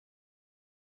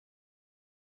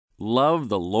Love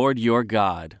the Lord your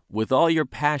God with all your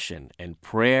passion and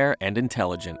prayer and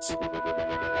intelligence.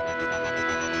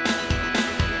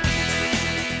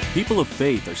 People of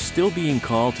faith are still being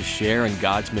called to share in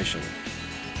God's mission.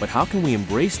 But how can we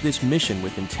embrace this mission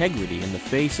with integrity in the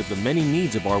face of the many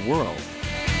needs of our world?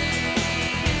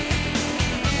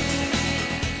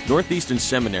 Northeastern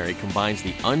Seminary combines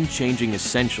the unchanging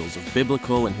essentials of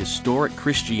biblical and historic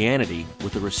Christianity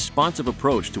with a responsive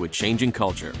approach to a changing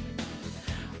culture.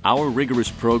 Our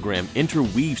rigorous program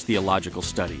interweaves theological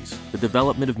studies, the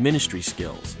development of ministry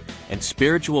skills, and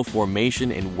spiritual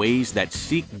formation in ways that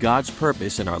seek God's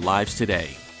purpose in our lives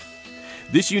today.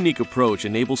 This unique approach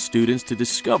enables students to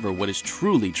discover what is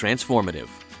truly transformative.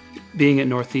 Being at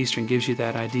Northeastern gives you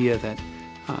that idea that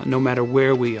no matter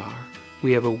where we are,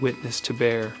 we have a witness to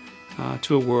bear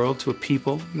to a world, to a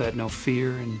people that know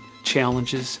fear and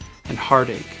challenges and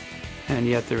heartache. And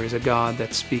yet there is a God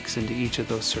that speaks into each of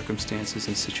those circumstances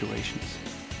and situations.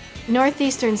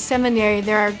 Northeastern Seminary,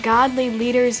 there are godly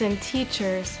leaders and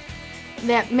teachers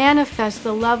that manifest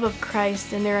the love of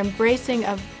Christ in their embracing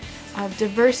of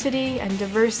diversity and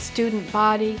diverse student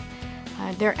body,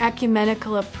 their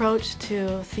ecumenical approach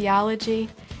to theology,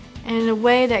 and in a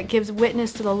way that gives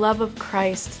witness to the love of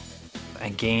Christ. I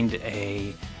gained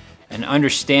an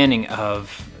understanding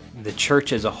of the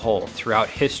church as a whole throughout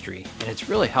history, and it's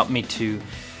really helped me to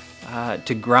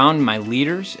ground my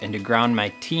leaders and to ground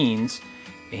my teens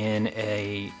in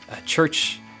a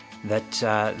church that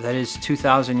is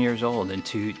 2,000 years old, and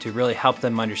to really help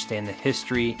them understand the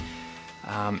history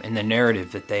and the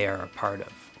narrative that they are a part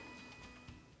of.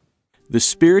 The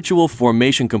spiritual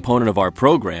formation component of our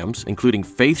programs, including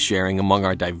faith sharing among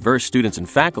our diverse students and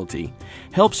faculty,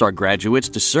 helps our graduates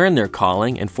discern their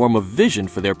calling and form a vision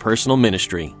for their personal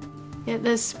ministry.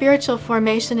 The spiritual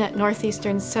formation at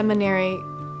Northeastern Seminary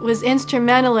was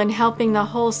instrumental in helping the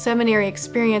whole seminary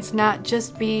experience not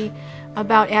just be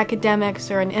about academics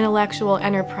or an intellectual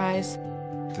enterprise.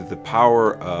 The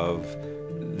power of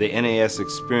the NAS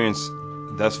experience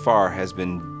thus far has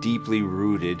been deeply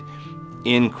rooted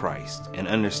in Christ and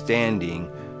understanding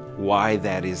why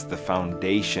that is the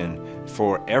foundation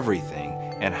for everything,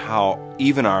 and how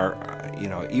even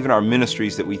our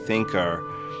ministries that we think are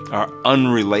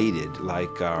unrelated,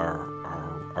 like our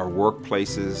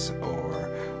workplaces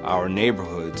or our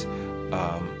neighborhoods,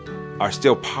 are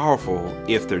still powerful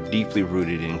if they're deeply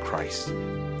rooted in Christ.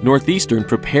 Northeastern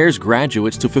prepares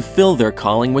graduates to fulfill their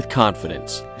calling with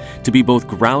confidence, to be both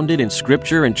grounded in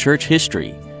Scripture and church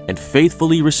history, and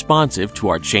faithfully responsive to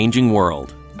our changing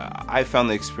world. I found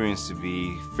the experience to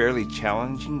be fairly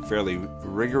challenging, fairly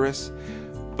rigorous,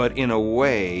 but in a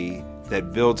way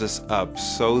that builds us up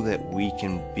so that we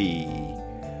can be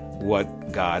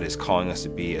what God is calling us to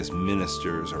be as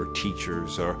ministers or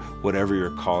teachers or whatever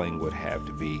your calling would have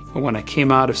to be. When I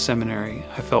came out of seminary,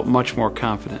 I felt much more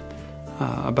confident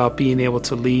about being able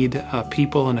to lead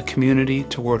people in a community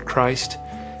toward Christ,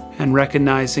 and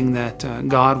recognizing that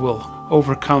God will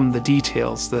overcome the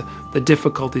details, the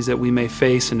difficulties that we may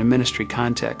face in a ministry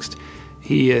context.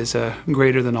 He is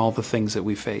greater than all the things that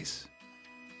we face.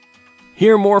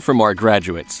 Hear more from our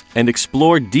graduates and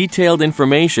explore detailed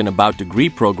information about degree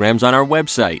programs on our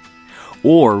website,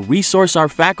 or resource our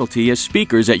faculty as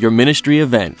speakers at your ministry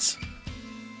events.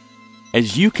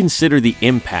 As you consider the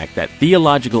impact that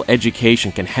theological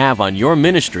education can have on your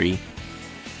ministry,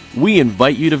 we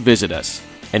invite you to visit us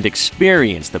and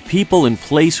experience the people and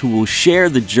place who will share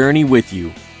the journey with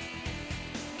you.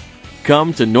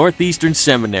 Come to Northeastern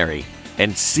Seminary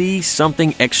and see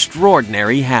something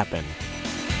extraordinary happen.